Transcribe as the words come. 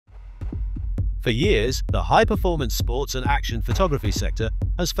For years, the high-performance sports and action photography sector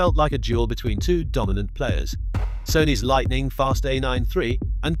has felt like a duel between two dominant players: Sony's lightning-fast A9 III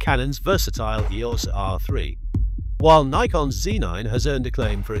and Canon's versatile EOS R3. While Nikon's Z9 has earned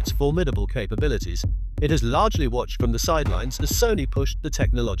acclaim for its formidable capabilities, it has largely watched from the sidelines as Sony pushed the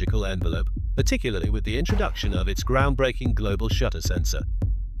technological envelope, particularly with the introduction of its groundbreaking global shutter sensor.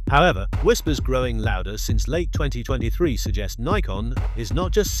 However, whispers growing louder since late 2023 suggest Nikon is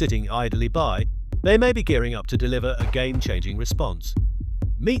not just sitting idly by, they may be gearing up to deliver a game-changing response.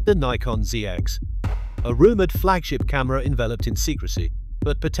 Meet the Nikon ZX, a rumored flagship camera enveloped in secrecy,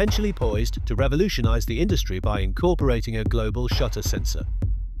 but potentially poised to revolutionize the industry by incorporating a global shutter sensor.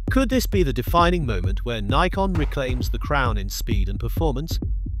 Could this be the defining moment where Nikon reclaims the crown in speed and performance?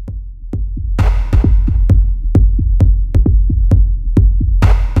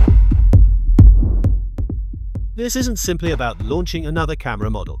 This isn't simply about launching another camera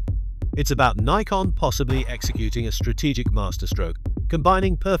model. It's about Nikon possibly executing a strategic masterstroke,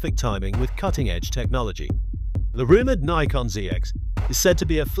 combining perfect timing with cutting-edge technology. The rumored Nikon ZX is said to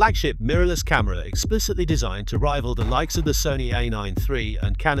be a flagship mirrorless camera explicitly designed to rival the likes of the Sony A9 III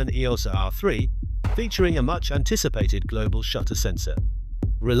and Canon EOS R3, featuring a much-anticipated global shutter sensor.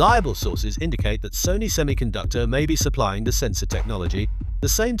 Reliable sources indicate that Sony Semiconductor may be supplying the sensor technology, the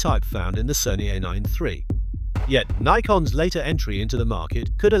same type found in the Sony A9 III. Yet, Nikon's later entry into the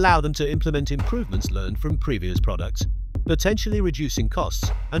market could allow them to implement improvements learned from previous products, potentially reducing costs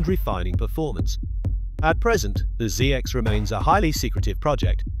and refining performance. At present, the ZX remains a highly secretive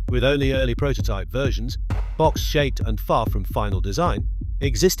project, with only early prototype versions, box-shaped and far from final design,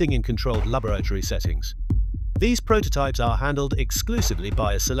 existing in controlled laboratory settings. These prototypes are handled exclusively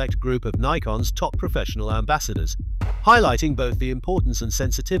by a select group of Nikon's top professional ambassadors, highlighting both the importance and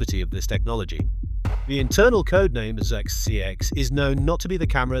sensitivity of this technology. The internal codename ZX is known not to be the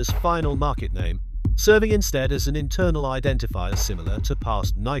camera's final market name, serving instead as an internal identifier similar to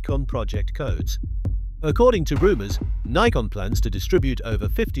past Nikon project codes. According to rumors, Nikon plans to distribute over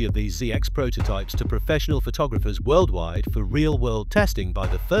 50 of these ZX prototypes to professional photographers worldwide for real-world testing by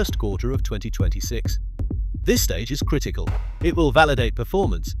the first quarter of 2026. This stage is critical. It will validate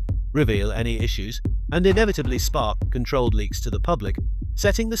performance, reveal any issues, and inevitably spark controlled leaks to the public,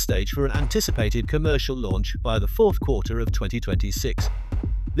 setting the stage for an anticipated commercial launch by the fourth quarter of 2026.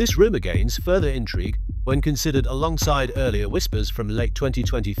 This rumor gains further intrigue when considered alongside earlier whispers from late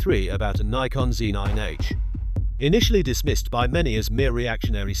 2023 about a Nikon Z9H. Initially dismissed by many as mere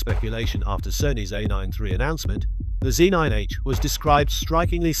reactionary speculation after Sony's A9 III announcement, the Z9H was described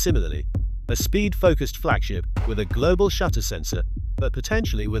strikingly similarly: a speed-focused flagship with a global shutter sensor, but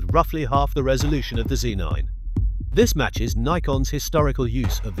potentially with roughly half the resolution of the Z9. This matches Nikon's historical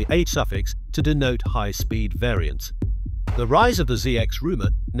use of the H suffix to denote high-speed variants. The rise of the ZX rumor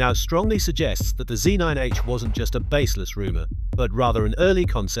now strongly suggests that the Z9H wasn't just a baseless rumor, but rather an early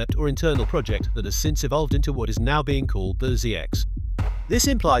concept or internal project that has since evolved into what is now being called the ZX. This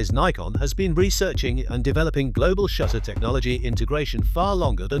implies Nikon has been researching and developing global shutter technology integration far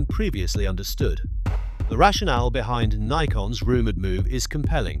longer than previously understood. The rationale behind Nikon's rumored move is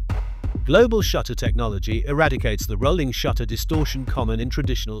compelling. Global shutter technology eradicates the rolling shutter distortion common in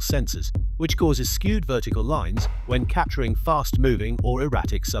traditional sensors, which causes skewed vertical lines when capturing fast-moving or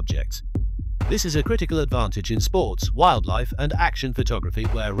erratic subjects. This is a critical advantage in sports, wildlife, and action photography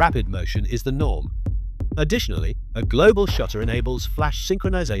where rapid motion is the norm. Additionally, a global shutter enables flash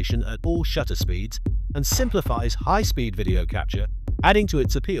synchronization at all shutter speeds and simplifies high-speed video capture, adding to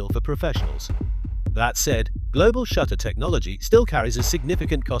its appeal for professionals. That said, global shutter technology still carries a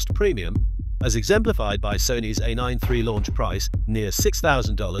significant cost premium, as exemplified by Sony's A9 III launch price near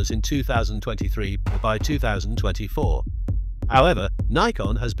 $6,000 in 2023 by 2024. However,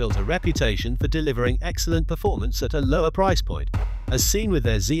 Nikon has built a reputation for delivering excellent performance at a lower price point, as seen with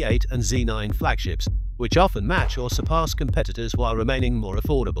their Z8 and Z9 flagships, which often match or surpass competitors while remaining more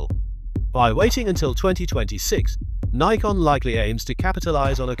affordable. By waiting until 2026, Nikon likely aims to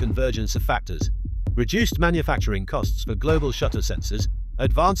capitalize on a convergence of factors: reduced manufacturing costs for global shutter sensors,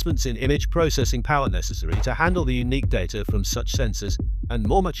 advancements in image processing power necessary to handle the unique data from such sensors, and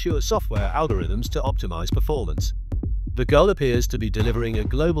more mature software algorithms to optimize performance. The goal appears to be delivering a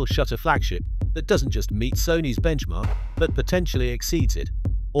global shutter flagship that doesn't just meet Sony's benchmark, but potentially exceeds it,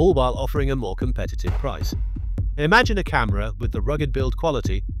 all while offering a more competitive price. Imagine a camera with the rugged build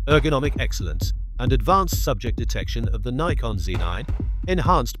quality, ergonomic excellence, and advanced subject detection of the Nikon Z9,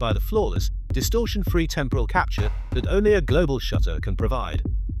 enhanced by the flawless, distortion-free temporal capture that only a global shutter can provide.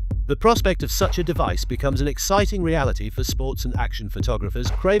 The prospect of such a device becomes an exciting reality for sports and action photographers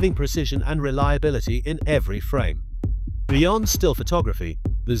craving precision and reliability in every frame. Beyond still photography,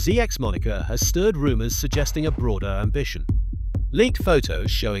 the ZX moniker has stirred rumors suggesting a broader ambition. Leaked photos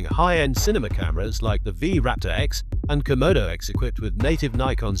showing high-end cinema cameras like the V Raptor X and Komodo X equipped with native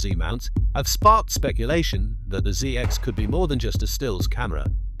Nikon Z mounts have sparked speculation that the ZX could be more than just a stills camera.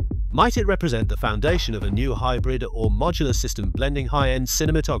 Might it represent the foundation of a new hybrid or modular system blending high-end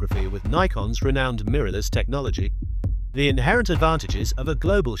cinematography with Nikon's renowned mirrorless technology? The inherent advantages of a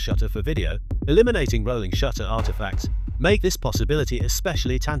global shutter for video, eliminating rolling shutter artifacts, make this possibility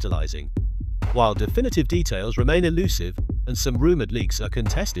especially tantalizing. While definitive details remain elusive and some rumored leaks are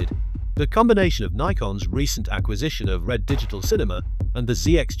contested, the combination of Nikon's recent acquisition of Red Digital Cinema and the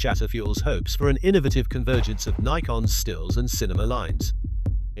ZX chatter fuels hopes for an innovative convergence of Nikon's stills and cinema lines.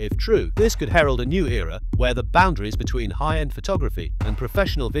 If true, this could herald a new era where the boundaries between high-end photography and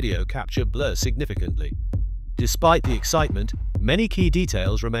professional video capture blur significantly. Despite the excitement, many key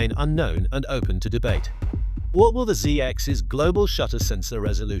details remain unknown and open to debate. What will the ZX's global shutter sensor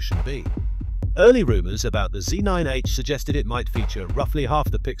resolution be? Early rumors about the Z9H suggested it might feature roughly half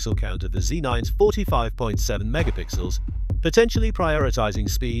the pixel count of the Z9's 45.7 megapixels, potentially prioritizing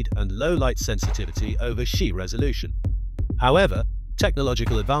speed and low light sensitivity over sheer resolution. However,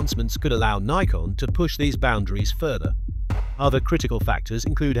 technological advancements could allow Nikon to push these boundaries further. Other critical factors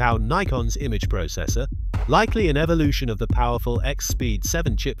include how Nikon's image processor, likely an evolution of the powerful X-Speed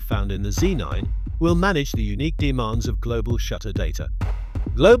 7 chip found in the Z9, will manage the unique demands of global shutter data.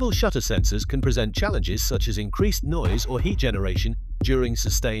 Global shutter sensors can present challenges such as increased noise or heat generation during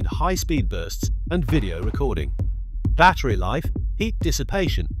sustained high-speed bursts and video recording. Battery life, heat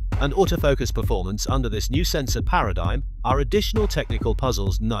dissipation, and autofocus performance under this new sensor paradigm are additional technical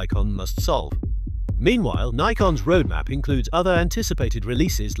puzzles Nikon must solve. Meanwhile, Nikon's roadmap includes other anticipated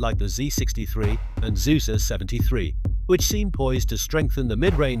releases like the Z63 and Zusa 73, which seem poised to strengthen the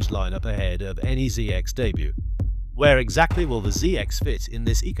mid-range lineup ahead of any ZX debut. Where exactly will the ZX fit in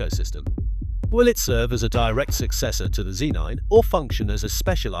this ecosystem? Will it serve as a direct successor to the Z9 or function as a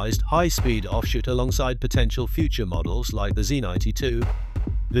specialized high-speed offshoot alongside potential future models like the Z92?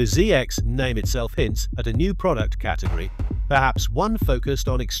 The ZX name itself hints at a new product category, perhaps one focused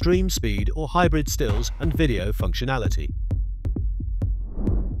on extreme speed or hybrid stills and video functionality.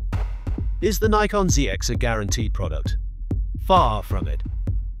 Is the Nikon ZX a guaranteed product? Far from it.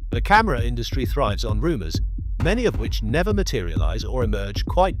 The camera industry thrives on rumors, many of which never materialize or emerge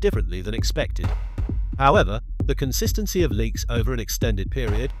quite differently than expected. However, the consistency of leaks over an extended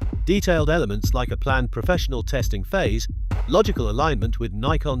period, detailed elements like a planned professional testing phase, logical alignment with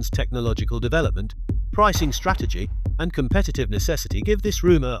Nikon's technological development, pricing strategy, and competitive necessity give this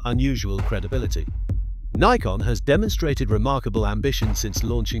rumor unusual credibility. Nikon has demonstrated remarkable ambition since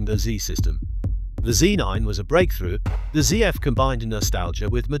launching the Z system. The Z9 was a breakthrough, the ZF combined nostalgia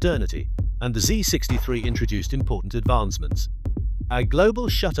with modernity, and the Z63 introduced important advancements. A global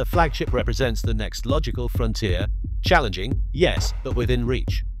shutter flagship represents the next logical frontier, challenging, yes, but within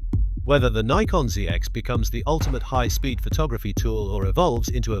reach. Whether the Nikon ZX becomes the ultimate high-speed photography tool or evolves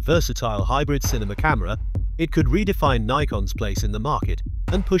into a versatile hybrid cinema camera, it could redefine Nikon's place in the market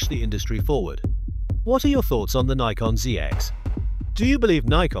and push the industry forward. What are your thoughts on the Nikon ZX? Do you believe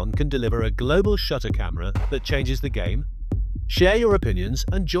Nikon can deliver a global shutter camera that changes the game? Share your opinions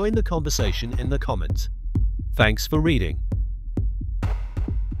and join the conversation in the comments. Thanks for reading.